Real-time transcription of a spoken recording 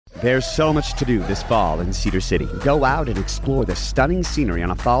There's so much to do this fall in Cedar City. Go out and explore the stunning scenery on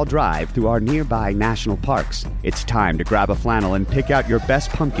a fall drive through our nearby national parks. It's time to grab a flannel and pick out your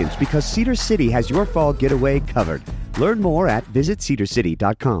best pumpkins because Cedar City has your fall getaway covered. Learn more at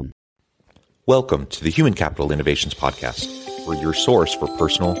visitcedarcity.com. Welcome to the Human Capital Innovations Podcast. We're your source for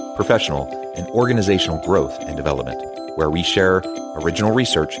personal, professional, and organizational growth and development, where we share original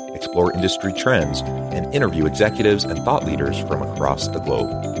research, explore industry trends, and interview executives and thought leaders from across the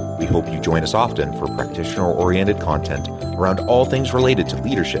globe. We hope you join us often for practitioner-oriented content around all things related to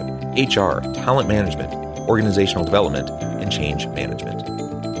leadership, HR, talent management, organizational development, and change management.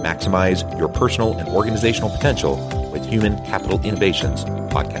 Maximize your personal and organizational potential with Human Capital Innovations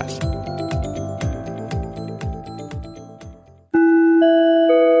Podcast.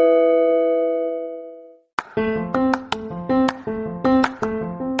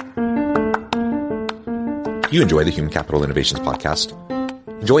 If you enjoy the Human Capital Innovations Podcast,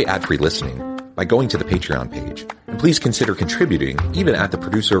 enjoy ad-free listening by going to the Patreon page, and please consider contributing even at the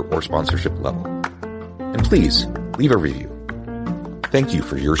producer or sponsorship level. And please leave a review. Thank you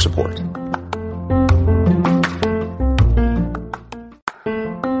for your support.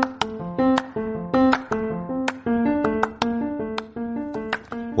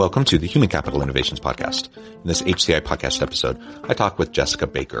 Welcome to the Human Capital Innovations Podcast. In this HCI podcast episode, I talk with Jessica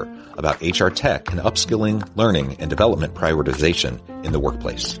Baker about HR tech and upskilling, learning, and development prioritization in the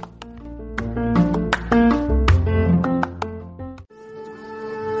workplace.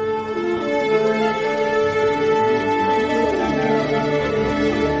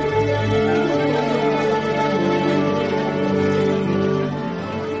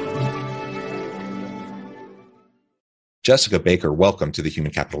 Jessica Baker, welcome to the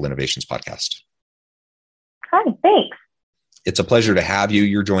Human Capital Innovations Podcast. Hi, thanks. It's a pleasure to have you.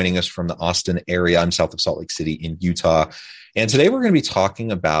 You're joining us from the Austin area. I'm south of Salt Lake City in Utah. And today we're going to be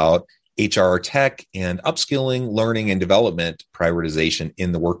talking about HR tech and upskilling, learning, and development prioritization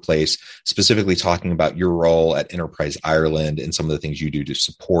in the workplace, specifically talking about your role at Enterprise Ireland and some of the things you do to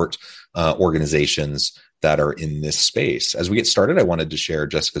support organizations that are in this space. As we get started, I wanted to share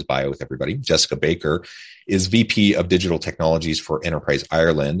Jessica's bio with everybody. Jessica Baker is VP of Digital Technologies for Enterprise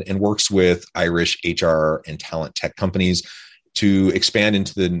Ireland and works with Irish HR and talent tech companies to expand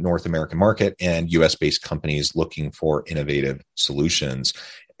into the North American market and US-based companies looking for innovative solutions.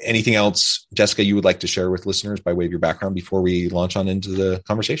 Anything else, Jessica, you would like to share with listeners by way of your background before we launch on into the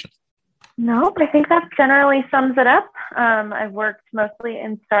conversation? No, I think that generally sums it up. I've worked mostly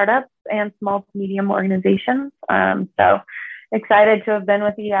in startups and small to medium organizations. So excited to have been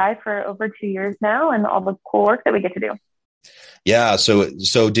with EI for over 2 years now and all the cool work that we get to do. Yeah.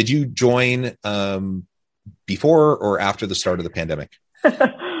 So did you join before or after the start of the pandemic?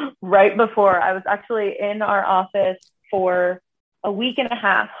 Right before. I was actually in our office for a week and a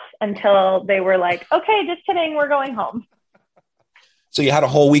half until they were like, okay, just kidding, we're going home. So you had a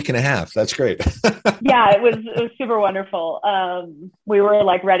whole week and a half. That's great. Yeah, it was super wonderful. We were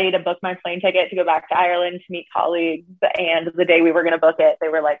like ready to book my plane ticket to go back to Ireland to meet colleagues. And the day we were going to book it, they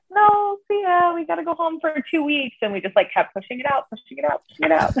were like, no, see ya, we got to go home for 2 weeks. And we just like kept pushing it out.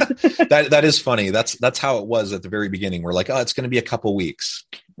 That is funny. That's how it was at the very beginning. We're like, oh, it's going to be a couple weeks.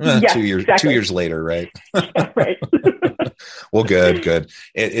 Yeah, 2 years, exactly. 2 years later, right? Yeah, right. Well, good.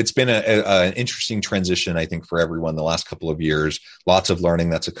 It's been an interesting transition, I think, for everyone the last couple of years. Lots of learning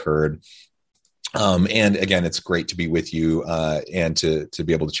that's occurred. And again, it's great to be with you and to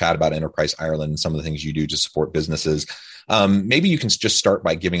be able to chat about Enterprise Ireland and some of the things you do to support businesses. Maybe you can just start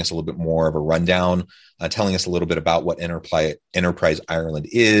by giving us a little bit more of a rundown, telling us a little bit about what Enterprise Ireland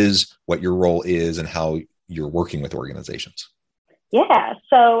is, what your role is, and how you're working with organizations. Yeah,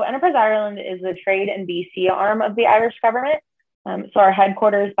 so Enterprise Ireland is the trade and VC arm of the Irish government. So our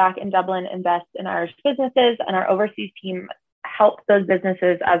headquarters back in Dublin invest in Irish businesses, and our overseas team helps those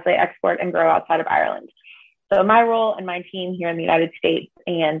businesses as they export and grow outside of Ireland. So my role and my team here in the United States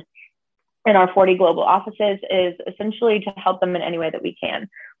and in our 40 global offices is essentially to help them in any way that we can,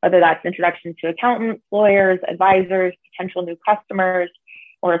 whether that's introduction to accountants, lawyers, advisors, potential new customers,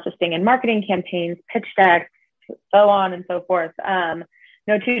 or assisting in marketing campaigns, pitch decks, so on and so forth.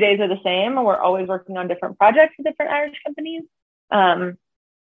 No 2 days are the same. We're always working on different projects with different Irish companies.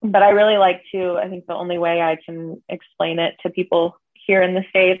 But I really like to, I think the only way I can explain it to people here in the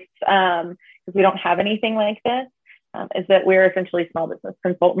States, because we don't have anything like this, is that we're essentially small business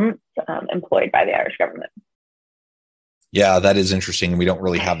consultants employed by the Irish government. Yeah, that is interesting. We don't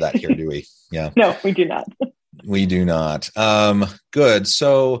really have that here, do we? Yeah. No, we do not. We do not. Good.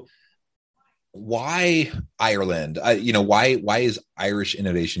 So why Ireland? Why is Irish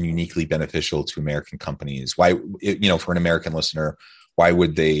innovation uniquely beneficial to American companies? Why, for an American listener, why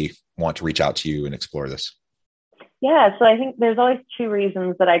would they want to reach out to you and explore this? Yeah, so I think there's always two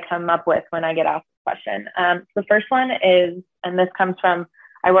reasons that I come up with when I get asked this question. The first one is, and this comes from,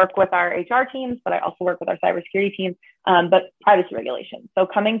 I work with our HR teams, but I also work with our cybersecurity team, but privacy regulation. So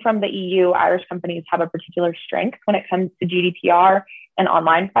coming from the EU, Irish companies have a particular strength when it comes to GDPR and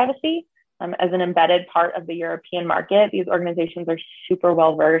online privacy. As an embedded part of the European market, these organizations are super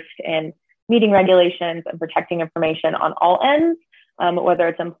well versed in meeting regulations and protecting information on all ends, whether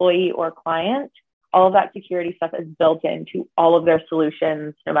it's employee or client. All of that security stuff is built into all of their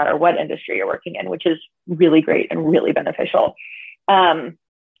solutions, no matter what industry you're working in, which is really great and really beneficial. And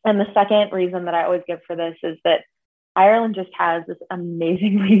the second reason that I always give for this is that Ireland just has this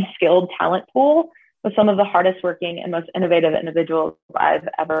amazingly skilled talent pool with some of the hardest working and most innovative individuals I've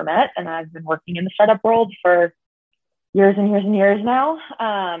ever met. And I've been working in the startup world for years and years and years now.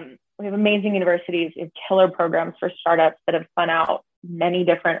 We have amazing universities, we have killer programs for startups that have spun out many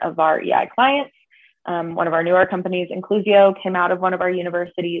different of our EI clients. One of our newer companies, Inclusio, came out of one of our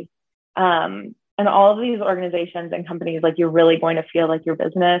universities. And all of these organizations and companies, like, you're really going to feel like your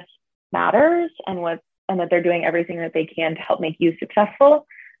business matters and that they're doing everything that they can to help make you successful.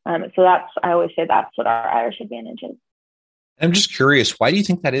 So I always say that's what our Irish advantage is. I'm just curious, why do you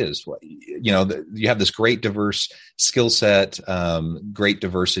think that is? You have this great diverse skill set, great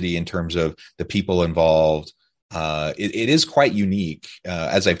diversity in terms of the people involved. It is quite unique.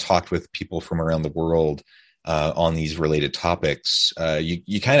 As I've talked with people from around the world on these related topics,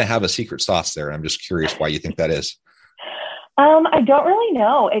 you kind of have a secret sauce there. I'm just curious why you think that is. I don't really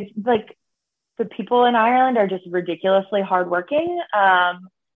know. It's like the people in Ireland are just ridiculously hardworking,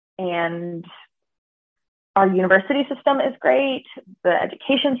 and our university system is great. The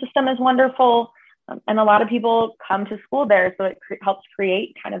education system is wonderful, and a lot of people come to school there, so it helps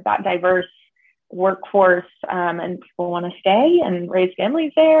create kind of that diverse workforce, and people want to stay and raise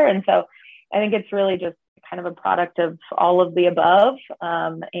families there. And so I think it's really just kind of a product of all of the above,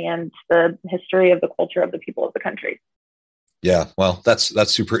 and the history of the culture of the people of the country. Yeah, well, that's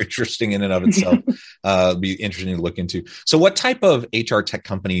super interesting in and of itself. Be interesting to look into. So what type of HR tech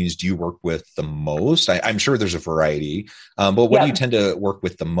companies do you work with the most? I'm sure there's a variety, but what do you tend to work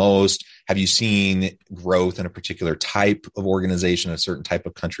with the most? Have you seen growth in a particular type of organization, a certain type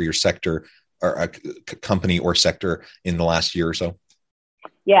of country or sector, or a company or sector in the last year or so?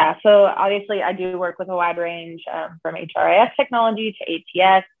 Yeah, so obviously I do work with a wide range, from HRIS technology to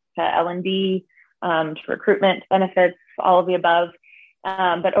ATS to L&D, to recruitment, benefits, all of the above.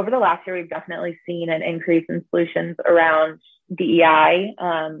 But over the last year, we've definitely seen an increase in solutions around DEI,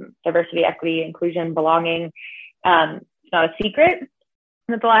 diversity, equity, inclusion, belonging. It's not a secret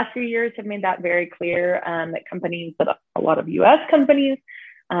that the last few years have made that very clear, that companies, but a lot of US companies,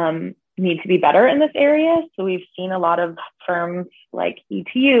 need to be better in this area. So we've seen a lot of firms like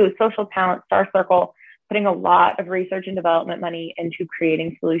ETU, Social Talent, Star Circle, putting a lot of research and development money into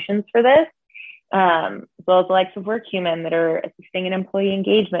creating solutions for this, as well as the likes of WorkHuman that are assisting in employee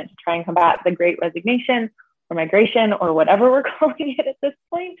engagement to try and combat the Great Resignation or migration or whatever we're calling it at this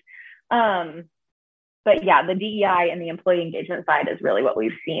point. But yeah, the DEI and the employee engagement side is really what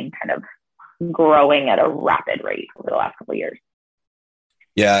we've seen kind of growing at a rapid rate over the last couple of years.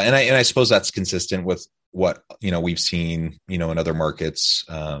 Yeah, and I suppose that's consistent with what we've seen in other markets,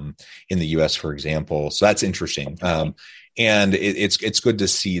 in the U.S., for example. So that's interesting, and it's good to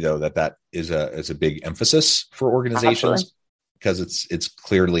see though that is a big emphasis for organizations. Absolutely. Because it's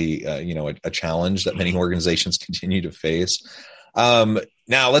clearly a challenge that many organizations continue to face.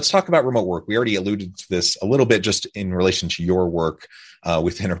 Now let's talk about remote work. We already alluded to this a little bit just in relation to your work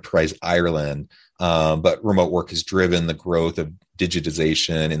with Enterprise Ireland, but remote work has driven the growth of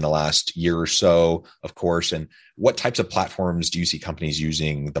digitization in the last year or so, of course. And what types of platforms do you see companies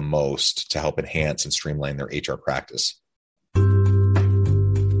using the most to help enhance and streamline their HR practice?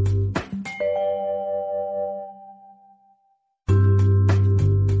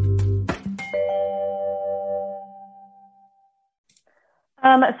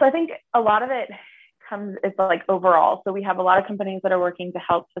 So I think a lot of it is like overall. So we have a lot of companies that are working to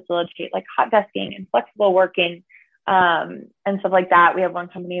help facilitate like hot desking and flexible working, and stuff like that. We have one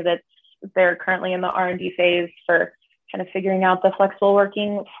company they're currently in the R&D phase for kind of figuring out the flexible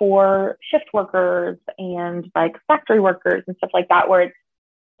working for shift workers and like factory workers and stuff like that, where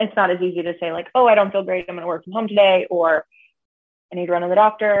it's not as easy to say like, oh, I don't feel great, I'm going to work from home today, or I need to run to the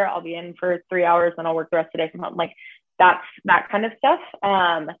doctor, I'll be in for 3 hours and I'll work the rest of the day from home. Like that kind of stuff.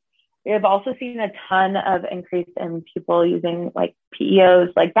 We have also seen a ton of increase in people using like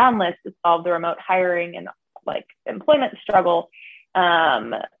PEOs, like Boundless, to solve the remote hiring and like employment struggle.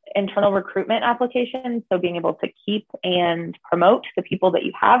 internal recruitment applications. So being able to keep and promote the people that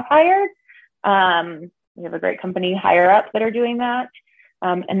you have hired. We have a great company higher up that are doing that.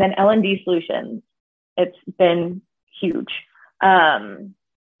 And then L&D solutions. It's been huge. I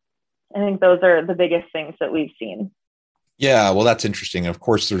think those are the biggest things that we've seen. Yeah, well, that's interesting. Of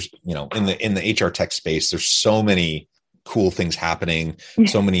course, there's, in the HR tech space, there's so many cool things happening,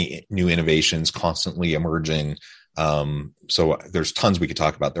 so many new innovations constantly emerging. So there's tons we could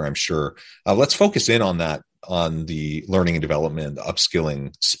talk about there, I'm sure. Let's focus in on that, on the learning and development, the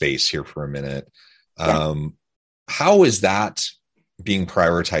upskilling space here for a minute. How is that being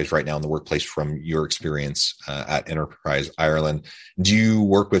prioritized right now in the workplace from your experience at Enterprise Ireland? Do you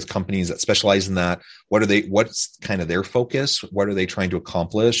work with companies that specialize in that? What's kind of their focus? What are they trying to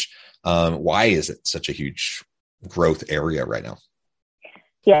accomplish? Why is it such a huge growth area right now?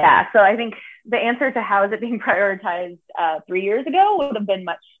 Yeah, so I think the answer to how is it being prioritized 3 years ago would have been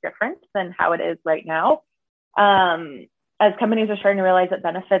much different than how it is right now. As companies are starting to realize that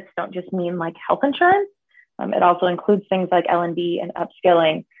benefits don't just mean like health insurance. It also includes things like L&D and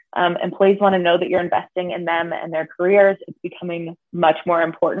upskilling. Employees want to know that you're investing in them and their careers. It's becoming much more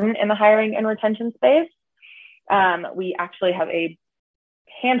important in the hiring and retention space. We actually have a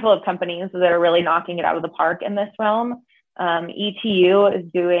handful of companies that are really knocking it out of the park in this realm. ETU is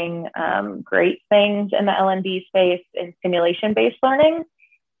doing great things in the L&D space in simulation-based learning.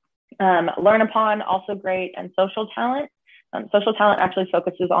 Learn Upon, also great, and Social Talent. Social Talent actually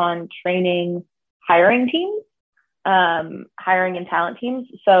focuses on training hiring teams, hiring and talent teams.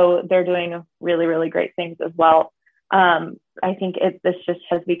 So they're doing really, really great things as well. I think this just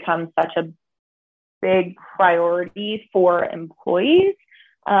has become such a big priority for employees.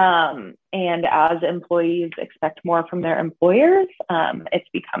 And as employees expect more from their employers, it's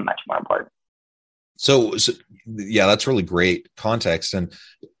become much more important. So yeah, that's really great context. And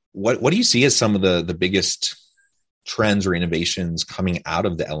what do you see as some of the biggest trends or innovations coming out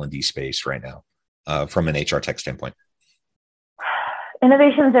of the L&D space right now, from an HR tech standpoint?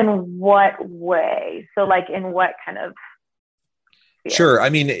 Innovations in what way? So like in what kind of field? Sure. I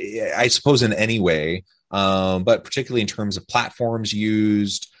mean, I suppose in any way, but particularly in terms of platforms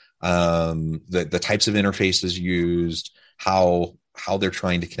used, the types of interfaces used, how they're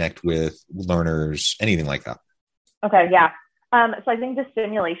trying to connect with learners, anything like that. Okay, yeah. So I think the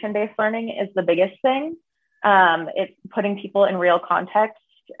simulation-based learning is the biggest thing. It's putting people in real context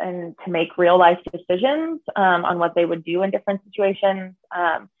and to make real life decisions on what they would do in different situations,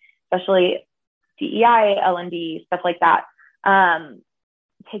 especially DEI, L&D, stuff like that.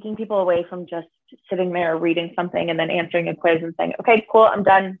 Taking people away from just sitting there reading something and then answering a quiz and saying, okay, cool, I'm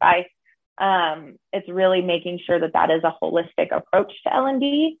done, bye. It's really making sure that is a holistic approach to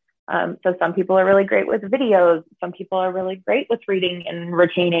L&D. So some people are really great with videos. Some people are really great with reading and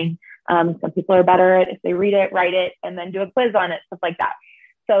retaining. Some people are better at if they read it, write it, and then do a quiz on it, stuff like that.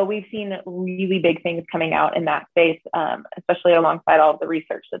 So we've seen really big things coming out in that space, especially alongside all of the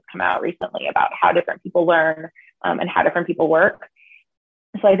research that's come out recently about how different people learn and how different people work.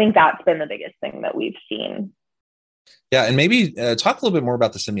 So I think that's been the biggest thing that we've seen. Yeah, and maybe talk a little bit more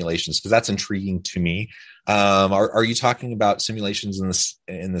about the simulations, because that's intriguing to me. Are you talking about simulations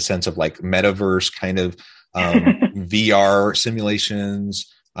in the sense of like metaverse kind of VR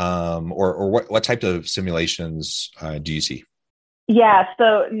simulations, or what type of simulations do you see? Yeah,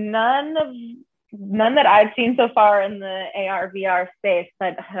 so none that I've seen so far in the AR VR space,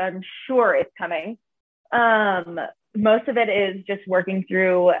 but I'm sure it's coming. Most of it is just working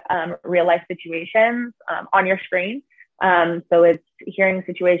through real life situations on your screen. So it's hearing a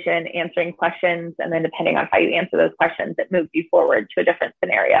situation, answering questions, and then depending on how you answer those questions, it moves you forward to a different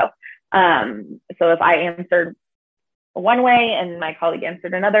scenario. So if I answered one way and my colleague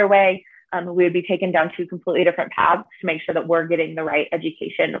answered another way, we would be taken down two completely different paths to make sure that we're getting the right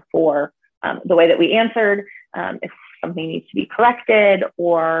education for the way that we answered, if something needs to be corrected,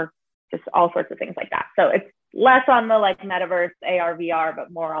 or just all sorts of things like that. So it's less on the like metaverse, AR, VR,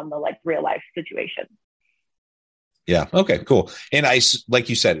 but more on the like real life situation. Yeah. Okay, cool. And like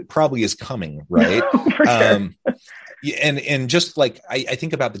you said, it probably is coming, right? For sure. And just like, I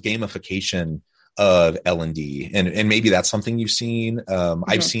think about the gamification of L&D, and maybe that's something you've seen.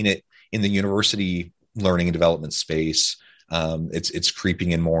 I've seen it in the university learning and development space. It's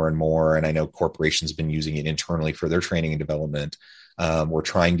creeping in more and more. And I know corporations have been using it internally for their training and development. We're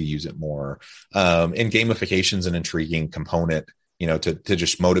trying to use it more. And gamification is an intriguing component, to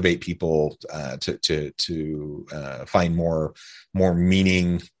just motivate people to find more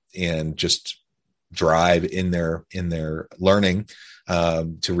meaning and just drive in their learning,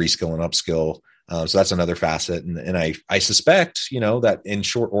 to reskill and upskill. So that's another facet. And I suspect, that in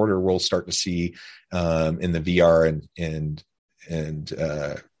short order, we'll start to see in the VR and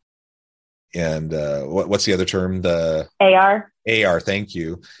what's the other term? The AR. Thank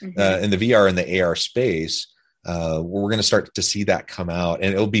you. In the VR and the AR space, we're going to start to see that come out,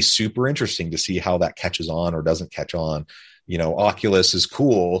 and it'll be super interesting to see how that catches on or doesn't catch on. Oculus is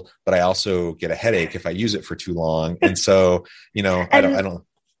cool, but I also get a headache if I use it for too long. And so, I don't.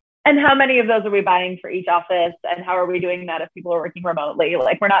 And how many of those are we buying for each office? And how are we doing that if people are working remotely?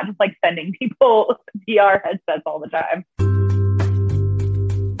 Like, we're not just like sending people VR headsets all the time.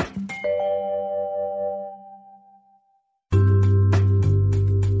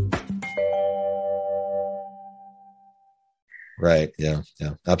 Right. Yeah.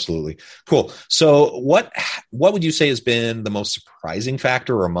 Absolutely. Cool. So what would you say has been the most surprising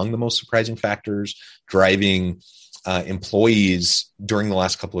factor or among the most surprising factors driving employees during the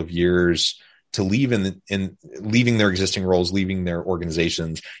last couple of years to leave in leaving their existing roles, leaving their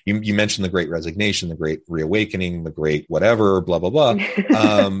organizations? You mentioned the Great Resignation, the Great Reawakening, the Great whatever, blah, blah, blah.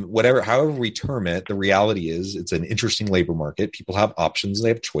 However we term it, the reality is it's an interesting labor market. People have options. They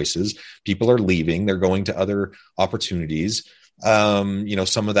have choices. People are leaving. They're going to other opportunities.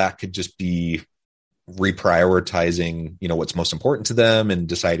 Some of that could just be reprioritizing, what's most important to them and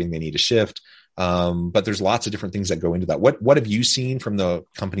deciding they need a shift. But there's lots of different things that go into that. What have you seen from the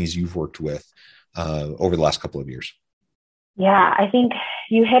companies you've worked with over the last couple of years? Yeah, I think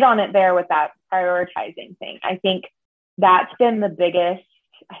you hit on it there with that prioritizing thing. I think that's been the biggest,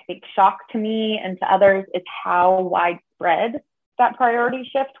 shock to me and to others, is how widespread that priority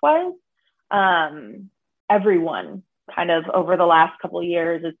shift was. Everyone kind of over the last couple of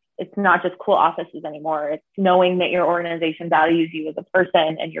years, it's not just cool offices anymore. It's knowing that your organization values you as a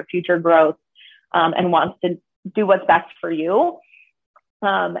person and your future growth, and wants to do what's best for you.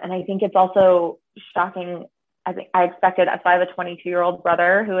 And I think it's also shocking. I expected, so I have a 22-year-old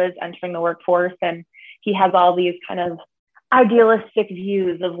brother who is entering the workforce, and he has all these kind of idealistic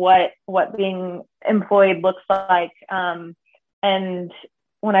views of what being employed looks like. And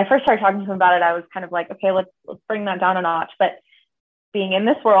when I first started talking to him about it, I was kind of like, okay, let's bring that down a notch. But being in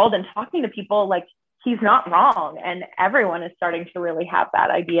this world and talking to people, like, he's not wrong. And everyone is starting to really have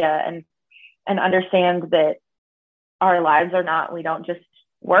that idea and understand that our lives are not, we don't just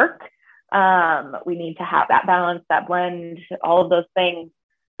work. We need to have that balance, that blend, all of those things.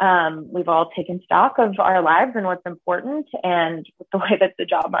 We've all taken stock of our lives and what's important. And the way that the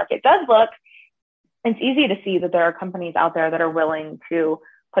job market does look, it's easy to see that there are companies out there that are willing to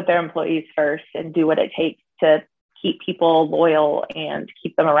put their employees first and do what it takes to keep people loyal and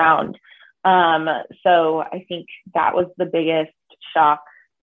keep them around. So I think that was the biggest shock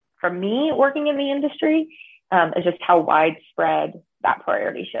for me working in the industry, is just how widespread that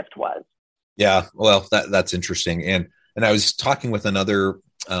priority shift was. Yeah, well, that's interesting. And I was talking with another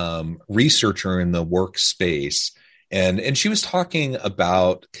researcher in the workspace, and she was talking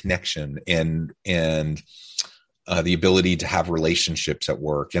about connection and the ability to have relationships at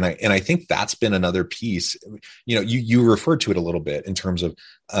work. And I think that's been another piece. You referred to it a little bit in terms of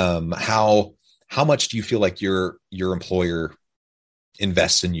how much do you feel like your employer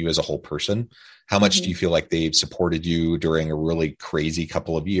invests in you as a whole person? How much do you feel like they've supported you during a really crazy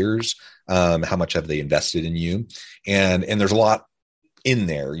couple of years? How much have they invested in you? And there's a lot in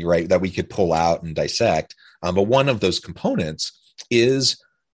there, right, that we could pull out and dissect. But one of those components is,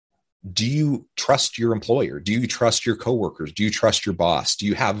 do you trust your employer? Do you trust your coworkers? Do you trust your boss? Do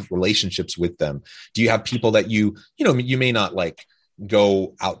you have relationships with them? Do you have people that you may not like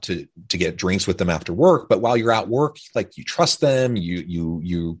go out to get drinks with them after work, but while you're at work, like, you trust them,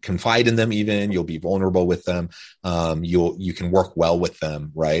 you confide in them, even you'll be vulnerable with them. You can work well with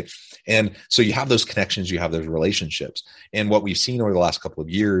them. Right. And so you have those connections, you have those relationships. And what we've seen over the last couple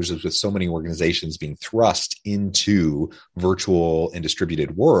of years is, with so many organizations being thrust into virtual and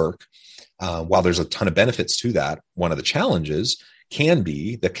distributed work, while there's a ton of benefits to that, one of the challenges can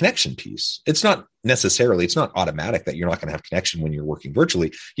be the connection piece. It's not automatic that you're not going to have connection when you're working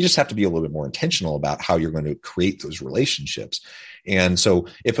virtually. You just have to be a little bit more intentional about how you're going to create those relationships. And so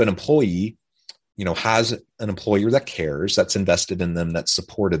if an employee, has an employer that cares, that's invested in them, that's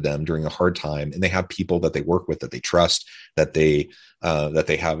supported them during a hard time, and they have people that they work with, that they trust, that they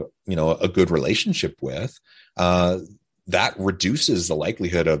have, a good relationship with, that reduces the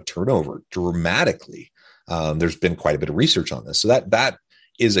likelihood of turnover dramatically. There's been quite a bit of research on this. So that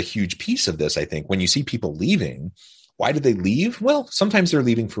is a huge piece of this. I think when you see people leaving, why did they leave? Well, sometimes they're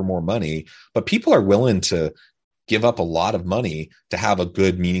leaving for more money, but people are willing to give up a lot of money to have a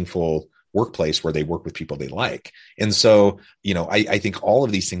good, meaningful workplace where they work with people they like. And so, I think all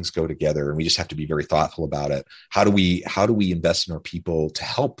of these things go together, and we just have to be very thoughtful about it. How do we invest in our people to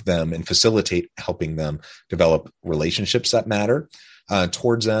help them and facilitate helping them develop relationships that matter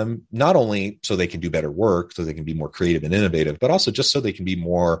towards them, not only so they can do better work, so they can be more creative and innovative, but also just so they can be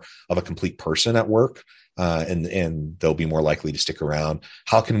more of a complete person at work. And they'll be more likely to stick around.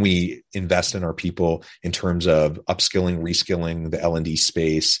 How can we invest in our people in terms of upskilling, reskilling the L&D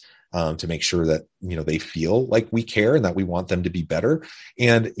space to make sure that, they feel like we care and that we want them to be better.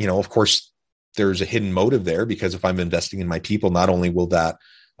 And, of course, there's a hidden motive there, because if I'm investing in my people, not only will that,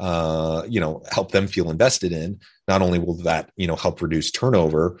 help them feel invested in, not only will that, help reduce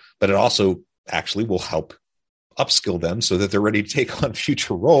turnover, but it also actually will help upskill them so that they're ready to take on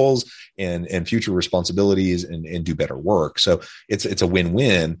future roles and future responsibilities and do better work. So it's a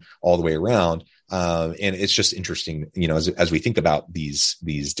win-win all the way around. And it's just interesting, as we think about these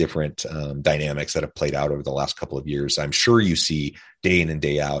different dynamics that have played out over the last couple of years. I'm sure you see day in and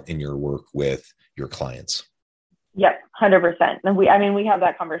day out in your work with your clients. Yep, 100%. And we have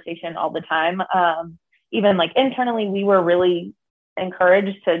that conversation all the time. Even like internally, we were really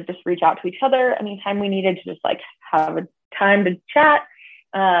encouraged to just reach out to each other anytime we needed to just like have a time to chat.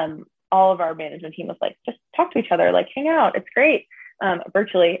 All of our management team was like, just talk to each other, like hang out. It's great.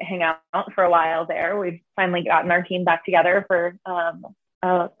 Virtually hang out for a while there. We've finally gotten our team back together for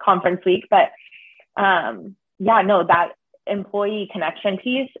a conference week. But that employee connection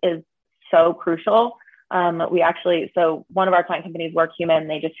piece is so crucial. So one of our client companies, WorkHuman,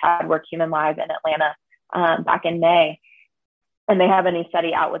 they just had WorkHuman Live in Atlanta back in May. And they have a new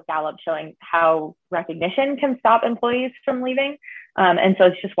study out with Gallup showing how recognition can stop employees from leaving. And so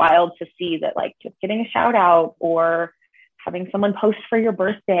it's just wild to see that, like, just getting a shout out or having someone post for your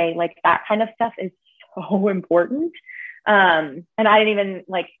birthday, like that kind of stuff is so important. And I didn't even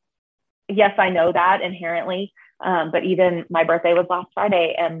yes, I know that inherently. But even my birthday was last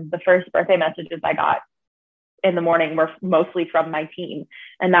Friday, and the first birthday messages I got in the morning were mostly from my team.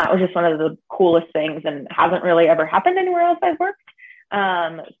 And that was just one of the coolest things, and hasn't really ever happened anywhere else I've worked.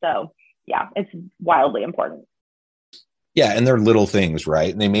 So yeah, it's wildly important. Yeah. And they're little things,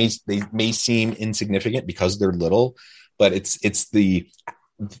 right? And they may seem insignificant because they're little, but it's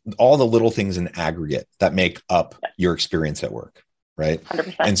all the little things in aggregate that make up your experience at work. Right.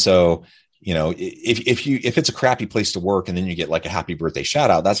 100%. And so, if it's a crappy place to work and then you get like a happy birthday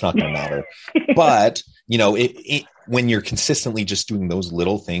shout out, that's not going to matter. But, when you're consistently just doing those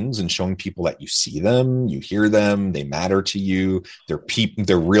little things and showing people that you see them, you hear them, they matter to you, they're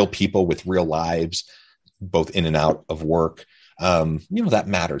real people with real lives, both in and out of work. That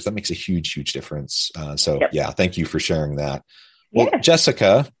matters. That makes a huge, huge difference. Yeah, thank you for sharing that. Well,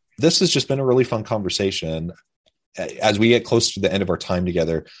 Jessica, this has just been a really fun conversation. As we get close to the end of our time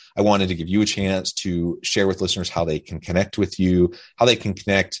together, I wanted to give you a chance to share with listeners how they can connect with you, how they can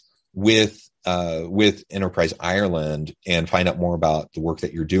connect with Enterprise Ireland and find out more about the work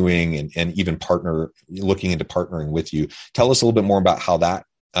that you're doing and even looking into partnering with you. Tell us a little bit more about how that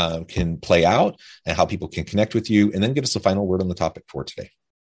can play out and how people can connect with you, and then give us the final word on the topic for today.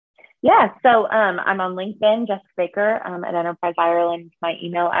 Yeah. So I'm on LinkedIn, Jessica Baker at Enterprise Ireland. My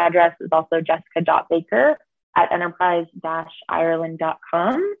email address is also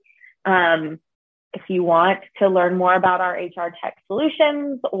jessica.baker@enterprise-ireland.com. If you want to learn more about our HR tech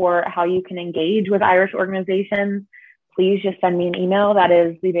solutions or how you can engage with Irish organizations, please just send me an email. That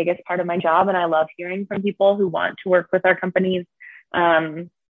is the biggest part of my job. And I love hearing from people who want to work with our companies.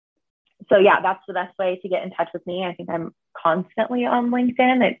 So yeah, that's the best way to get in touch with me. I think I'm constantly on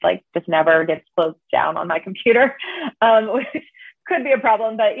LinkedIn. It's like just never gets closed down on my computer, which could be a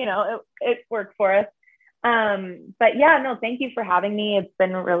problem, but it worked for us. But yeah, no, thank you for having me. It's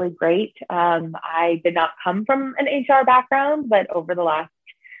been really great. I did not come from an HR background, but over the last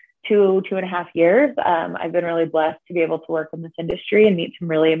 2.5 years, I've been really blessed to be able to work in this industry and meet some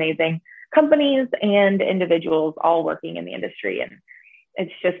really amazing companies and individuals all working in the industry. And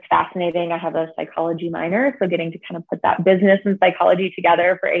it's just fascinating. I have a psychology minor, so getting to kind of put that business and psychology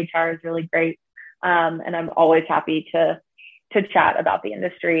together for HR is really great. And I'm always happy to chat about the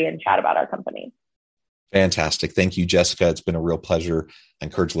industry and chat about our company. Fantastic. Thank you, Jessica. It's been a real pleasure. I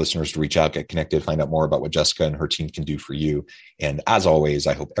encourage listeners to reach out, get connected, find out more about what Jessica and her team can do for you. And as always,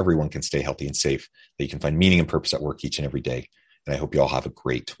 I hope everyone can stay healthy and safe, that you can find meaning and purpose at work each and every day. And I hope you all have a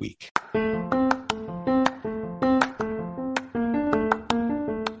great week.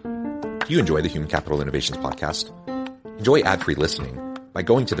 Do you enjoy the Human Capital Innovations podcast? Enjoy ad-free listening by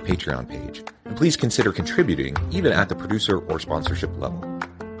going to the Patreon page. And please consider contributing even at the producer or sponsorship level.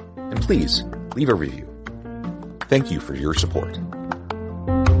 And please leave a review. Thank you for your support.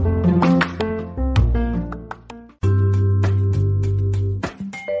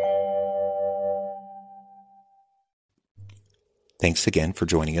 Thanks again for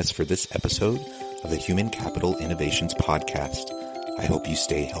joining us for this episode of the Human Capital Innovations Podcast. I hope you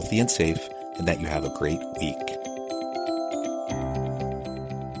stay healthy and safe and that you have a great week.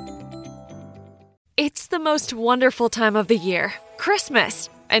 It's the most wonderful time of the year, Christmas.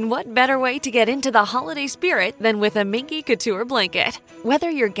 And what better way to get into the holiday spirit than with a Minky Couture blanket?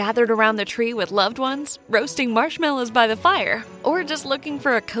 Whether you're gathered around the tree with loved ones, roasting marshmallows by the fire, or just looking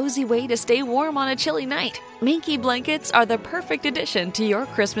for a cozy way to stay warm on a chilly night, Minky blankets are the perfect addition to your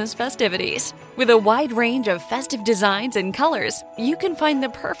Christmas festivities. With a wide range of festive designs and colors, you can find the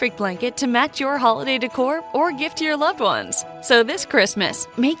perfect blanket to match your holiday decor or gift to your loved ones. So this Christmas,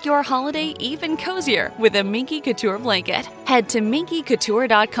 make your holiday even cozier with a Minky Couture blanket. Head to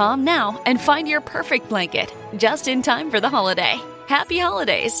minkycouture.com now and find your perfect blanket, just in time for the holiday. Happy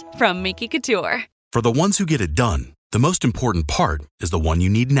holidays from Minky Couture. For the ones who get it done, the most important part is the one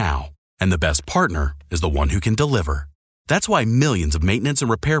you need now. And the best partner is the one who can deliver. That's why millions of maintenance and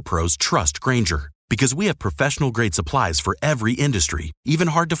repair pros trust Grainger, because we have professional-grade supplies for every industry, even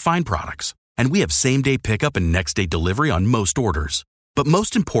hard-to-find products. And we have same-day pickup and next-day delivery on most orders. But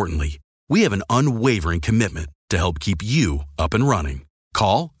most importantly, we have an unwavering commitment to help keep you up and running.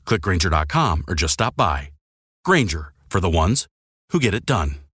 Call, click Grainger.com, or just stop by. Grainger, for the ones who get it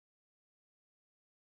done.